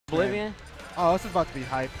Oblivion? Oh, this is about to be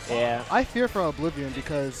hype. Yeah. I fear for Oblivion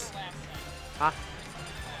because... Huh?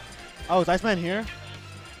 Oh, is Iceman here?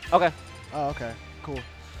 Okay. Oh, okay. Cool.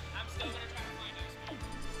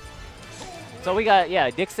 So we got, yeah,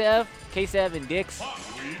 Ksev, Ksev, and Dix.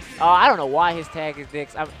 I don't know why his tag is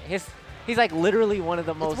Dix. He's like literally one of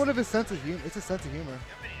the most... It's one of his sense of humor. It's a sense of humor.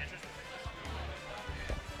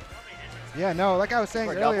 Yeah, no, like I was saying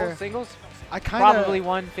earlier. Doubles, singles? I kind of... Probably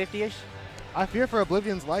 150-ish. I fear for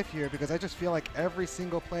Oblivion's life here because I just feel like every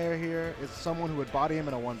single player here is someone who would body him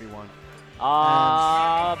in a 1v1.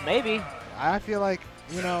 Maybe. I feel like,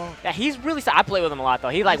 you know... Yeah, he's really... I play with him a lot, though.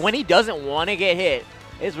 He, like, when he doesn't want to get hit,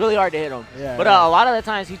 it's really hard to hit him. Yeah, but a lot of the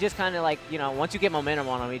times, he just kind of, like, you know, once you get momentum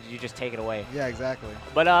on him, you just take it away. Yeah, exactly.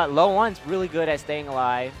 But LOE1's really good at staying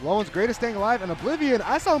alive. LOE1's great at staying alive, and Oblivion,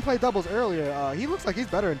 I saw him play doubles earlier. He looks like he's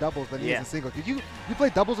better in doubles than he is in singles. You play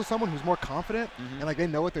doubles with someone who's more confident, and, like, they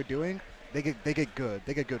know what they're doing. They get good.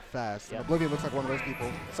 They get good fast. Yep. Oblivion looks like one of those people.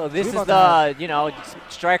 So this is the, you know,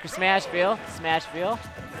 striker smash feel. Smash feel.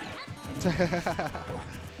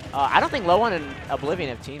 I don't think LOE1 and Oblivion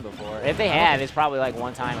have teamed before. If they have, it's probably like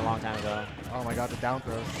one time a long time ago. Oh my god, the down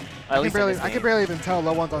throws. I can barely even tell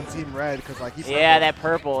LOE1's on Team Red because like he's that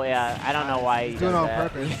purple. Yeah, I don't know why he's doing it on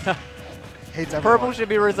purpose. Hates everyone. Purple should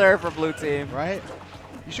be reserved for blue team. Right?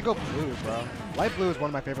 You should go blue, bro. Light blue is one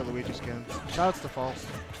of my favorite Luigi skins. Shoutouts to False.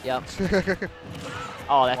 Yep.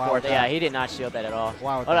 Oh, that fourth. Yeah, he did not shield that at all.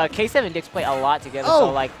 Wow. But Ksev and Dix play a lot together,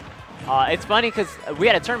 so like, it's funny because we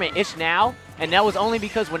had a tournament ish now, and that was only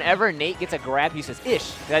because whenever Nate gets a grab, he says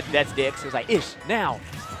ish. That's Dix. He was like ish now.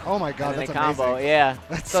 Oh my god, that's combo. amazing. Yeah.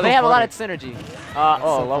 That's so they have a lot of synergy.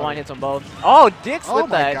 LOE1 hits them both. Oh, Dix with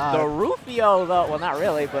the Rufio though. Well, not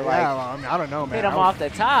really, but like. Yeah, well, I mean, I don't know, man. Hit him off the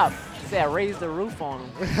top. Say I raised the roof on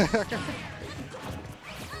him.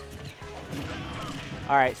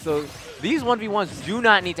 All right, so these 1v1s do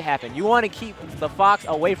not need to happen. You want to keep the Fox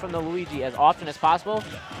away from the Luigi as often as possible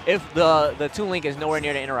if the Toon Link is nowhere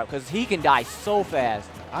near to interrupt, because he can die so fast.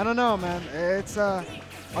 I don't know, man. It's oh,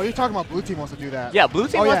 you're talking about blue team wants to do that. Yeah, blue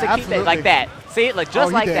team wants to keep it like that. See it like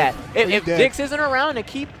just like that. If Dix isn't around to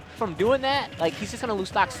keep from doing that, like he's just gonna lose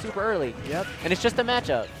stock super early. Yep. And it's just a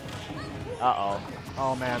matchup. Uh-oh.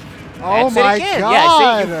 Oh man. Oh That's my it again. god.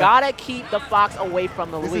 Yeah, see, you gotta keep the Fox away from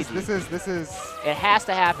the Luigi. This is. It has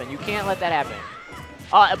to happen. You can't let that happen.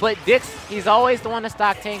 But Dix, he's always the one to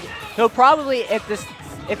stock tank. He'll probably if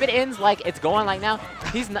it ends like it's going like now,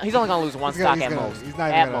 he's only gonna lose one stock at most. He's not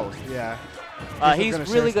at most. Yeah. He's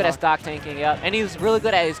really good at stock tanking, yep. And he's really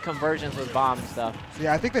good at his conversions with bombs and stuff. So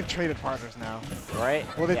yeah, I think they've traded partners now. Right?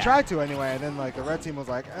 Well, they tried to anyway, and then like the red team was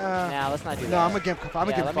like, nah, let's not do that. No, I'm gonna give Fox. Let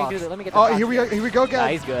me get the here we go again. Nah,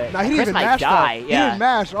 he's good. Nah, he didn't even mash die. He didn't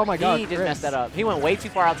mash. Oh my god. He just messed that up. He went way too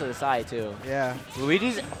far out to the side too. Yeah.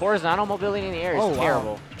 Luigi's horizontal mobility in the air is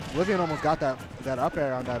terrible. Oblivion almost got that up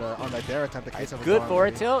air on that dare attempt that Ksev was good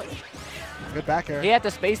forward tilt. Good back air. He had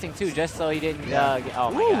the spacing too, just so he didn't.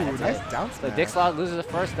 Oh my god, nice down smash. So Dix loses the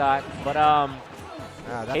first stock, but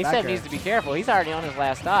Ksev needs to be careful. He's already on his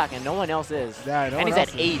last stock, and no one else is. Yeah, no and he's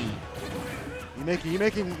at 80. You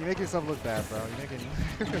making yourself look bad, bro. You're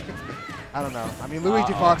making. I don't know. I mean,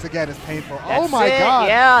 Luigi Fox again is painful. That's oh my god.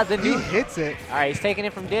 Yeah, he hits it. All right, he's taking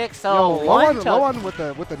it from Dix. So LOE1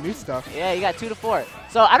 with the new stuff. Yeah, you got 2 to 4.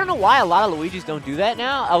 So I don't know why a lot of Luigis don't do that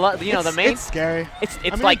now. A lot, you know, the main. It's scary.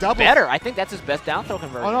 It's like better. I think that's his best down throw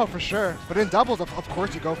conversion. Oh no, for sure. But in doubles, of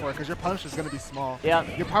course you go for it because your punish is going to be small. Yeah.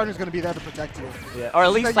 Your partner's going to be there to protect you. Yeah. Or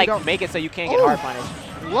at least like make it so you can't get hard punished.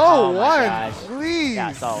 LOE1, please.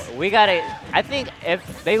 Yeah. So we got it. I think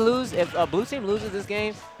if they lose, if a blue team loses this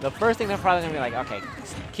game, the first thing they're probably gonna be like, okay,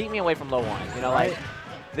 keep me away from LOE1. You know, like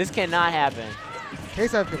this cannot happen.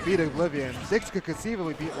 Ksev could beat Oblivion. Dix could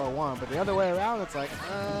conceivably beat LOE1, but the other way around, it's like,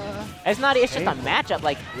 it's not. It's just a matchup.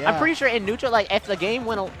 Like I'm pretty sure in neutral, like if the game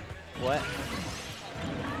went, what?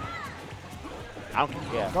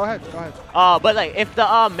 Go ahead. But like if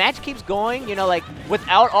the match keeps going, you know, like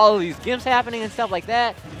without all of these gimps happening and stuff like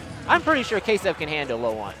that, I'm pretty sure Ksev can handle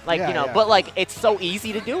LOE1. Like you know, but like it's so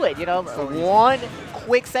easy to do it. You know, so one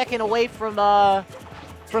quick second away from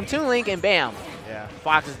Toon Link and bam. Yeah.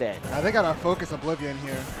 Fox is dead. They gotta focus Oblivion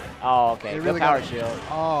here. Oh, okay. Good power shield.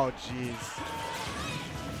 Oh, jeez.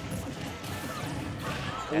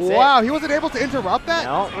 Wow, he wasn't able to interrupt that?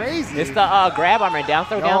 No. Crazy. It's the grab armor. Down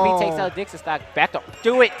throw, down B takes out Dix's stock. Back to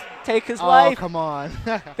do it. Take his life. Oh, come on.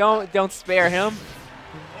 don't spare him.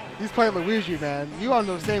 He's playing Luigi, man. You on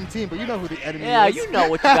the same team, but you know who the enemy is. Yeah, you know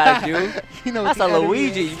what you gotta do. You know That's a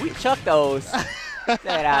Luigi. We chuck those.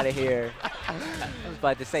 Get out of here. I was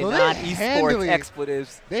about to say non-esports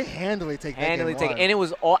expletives. They handily take that Handily take it. And it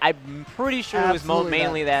was all, I'm pretty sure it was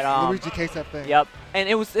mainly that Luigi Ksev thing. Yep. And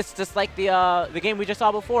it's just like the game we just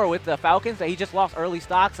saw before with the Falcons, that he just lost early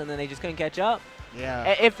stocks and then they just couldn't catch up.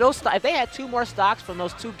 Yeah. If they had 2 more stocks from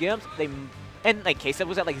those 2 gimps, and like Ksev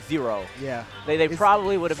was at like 0. Yeah. They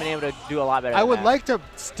probably would have been able to do a lot better. I would like to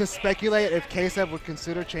speculate if Ksev would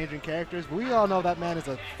consider changing characters, but we all know that man is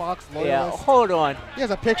a Fox loyalist. Yeah, hold on. He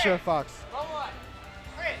has a picture of Fox.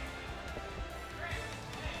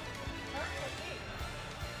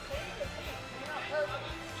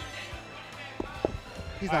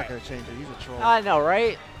 He's not going to change it. He's a troll. I know,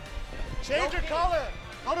 right? Change your color.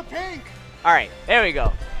 Go to pink. All right, there we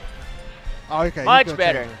go. Oh, okay. Much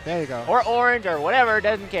better. There you go. Or orange or whatever,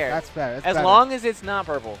 doesn't care. That's fair. As long as it's not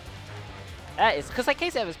purple. That is, because like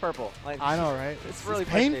Ksev is purple. Like, I know, right? It's really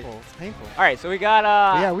painful. It's painful. All right, so we got.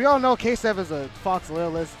 Yeah, we all know Ksev is a Fox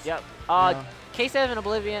loyalist. Yep. Yeah. Ksev and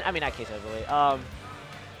Oblivion. I mean, not Ksev, Oblivion.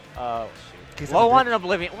 Shoot. Ksev LOE1 and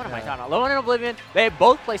Oblivion. What am I talking about? LOE1 and Oblivion. They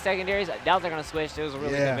both play secondaries. I doubt they're gonna switch. It was a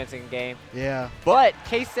really convincing game. Yeah. But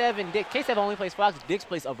Ksev and Dick. Ksev only plays Fox. Dix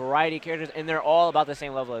plays a variety of characters, and they're all about the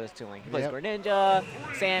same level as Tooling. He plays Greninja,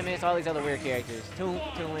 Samus, all these other weird characters.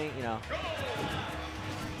 Tooling, you know.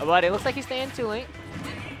 But it looks like he's staying Tooling.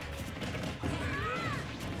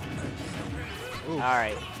 All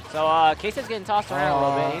right. So Ksev's getting tossed around a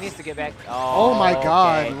little bit. He needs to get back. Oh my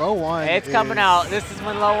God, LOE1. It's coming out. This is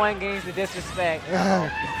when LOE1 gains the disrespect.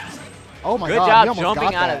 Oh my God. Good job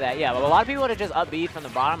jumping out of that. Yeah, but a lot of people would have just upbeat from the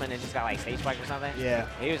bottom and then just got like stage spike or something. Yeah.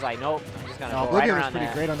 He was like, nope, I'm just going to go Oblivion right around was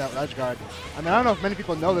pretty great on that ledge guard. I mean, I don't know if many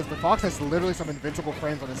people know this, but Fox has literally some invincible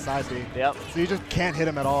frames on his side B. Yep. So you just can't hit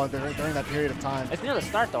him at all during that period of time. It's near the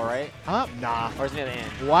start though, right? Huh? Nah. Or is it near the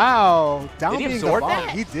end? Wow. Down did he being absorb the bomb.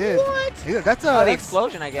 that? He did. What? He did. That's the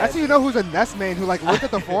explosion, I guess. That's how you know who's a Ness main who like looked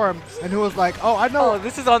at the forum and who was like, oh, I know. Oh,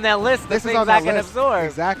 this is on that list. This is on I that can list. absorb.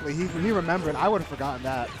 Exactly. He remembered. I would have forgotten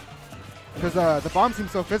that. Because the bomb seems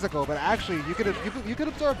so physical, but actually you could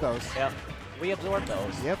absorb those. Yep, we absorb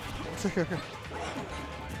those. Yep.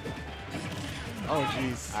 Oh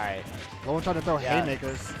jeez. All right. LOE1 trying to throw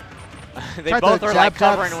haymakers. They both are like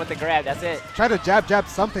covering with the grab. That's it. Try to jab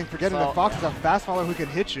something, forgetting that Fox is a fast follower who can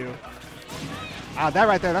hit you. That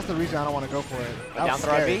right there, that's the reason I don't want to go for it. Down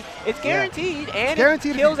throw RB. It's guaranteed, and it's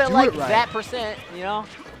guaranteed it kills at like right. that %, you know.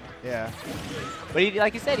 Yeah. But he,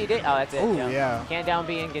 like you said, he did. Oh, that's it. Ooh, yeah. Can't down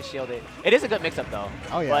B and get shielded. It is a good mix-up, though.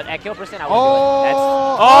 Oh, yeah. But at kill %, I would do it. That's,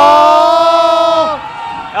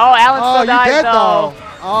 oh, Alan still dies, though.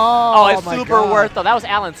 Oh, it's super worth, though. That was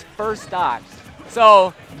Alan's first stock.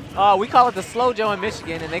 So, we call it the Slow Joe in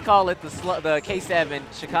Michigan, and they call it the Ksev in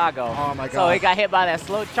Chicago. Oh, my God. So he got hit by that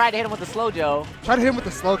slow. Tried to hit him with the Slow Joe. Tried to hit him with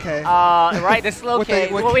the slow K. Right, the slow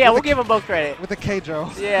K. Well, yeah, we'll give them both credit. With the K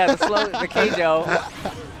Joe. Yeah, the K Joe.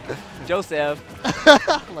 Joseph.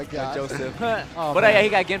 Oh my God. Joseph. But yeah, he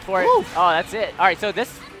got Gin for it. Woo. Oh, that's it. All right, so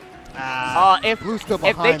this.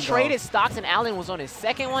 If they traded stocks and Alan was on his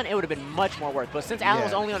second one, it would have been much more worth. But since Alan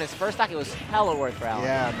was only on his first stock, it was hella worth for Alan.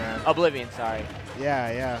 Yeah, man. Oblivion, sorry.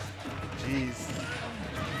 Yeah. Jeez.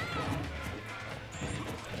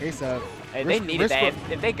 Ksev. Hey, they needed that.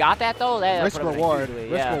 If they got that, though, that risk reward.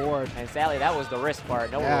 Risk reward. And sadly, that was the risk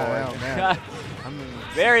part. No reward. Oh, man.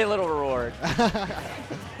 Very little reward.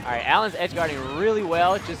 All right, Alan's edge guarding really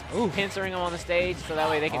well, just pincering him on the stage so that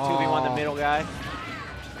way they can 2v1 the middle guy.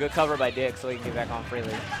 Good cover by Dick so he can get back on freely.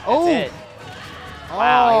 That's it.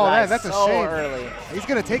 Wow, man, that's so a shame. Early. He's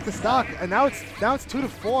gonna take the stock, and now it's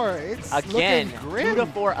 2-4. It's again looking grim.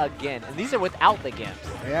 2-4 again, and these are without the gimps.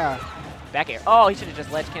 Yeah. Back air. Oh, he should have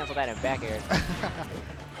just ledge canceled that and back aired.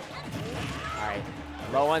 All right,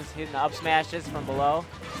 LOE1's hitting the up smashes from below.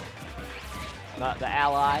 The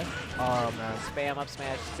ally. Oh man. Spam up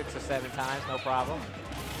smash 6 or 7 times, no problem.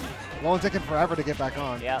 LOE1's taking forever to get back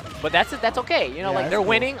on. Yeah, but that's okay. You know, like they're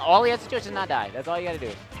winning. All he has to do is just not die. That's all you got to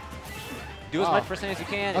do. Do as much % as you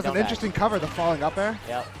can. That's an interesting cover, the falling up air.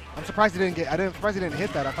 Yep. I'm surprised he didn't get. I'm surprised he didn't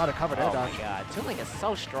hit that. I thought it covered air dodge. Oh my God, Tooling is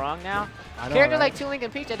so strong now. I know, Characters right? like Tooling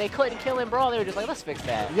and Peach, they couldn't kill in Brawl. They were just like, let's fix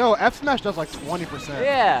that. Yo, F smash does like 20%.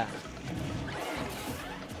 Yeah.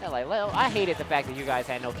 Like, I hated the fact that you guys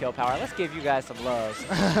had no kill power. Let's give you guys some love.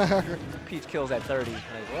 Peach kills at 30. Like,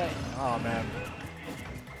 what? Oh man.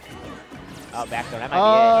 Oh, back throw. That might be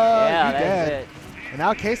it. Yeah, that's it. And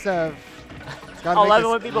now Ksev. I love it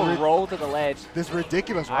when people roll to the ledge. This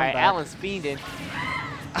ridiculous run back. Alan's fiending.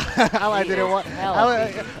 Alan didn't want.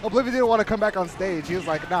 Oblivion didn't want to come back on stage. He was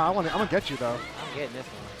like, "Nah, I'm gonna get you though." I'm getting this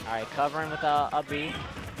one. All right, covering with a B.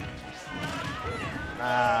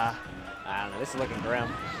 I don't know. This is looking grim.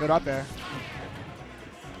 Good up there.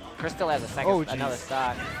 Chris still has a another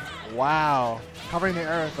stock. Wow. Covering the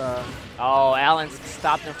earth. Oh, Alan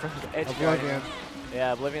stopped him from the edge. Oblivion.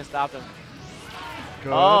 Yeah, Oblivion stopped him.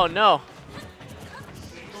 Good. Oh, no.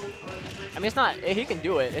 I mean, it's not. He can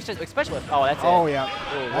do it. It's just, especially with. Oh, that's it. Oh, yeah.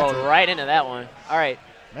 Ooh, rolled right into that one. All right.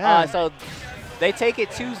 So they take it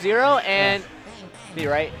 2-0 and be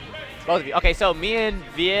right. Both of you. Okay, so me and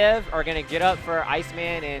Viev are gonna get up for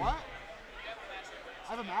Iceman and. What?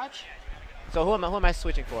 I have a match. So who am I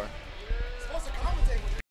switching for?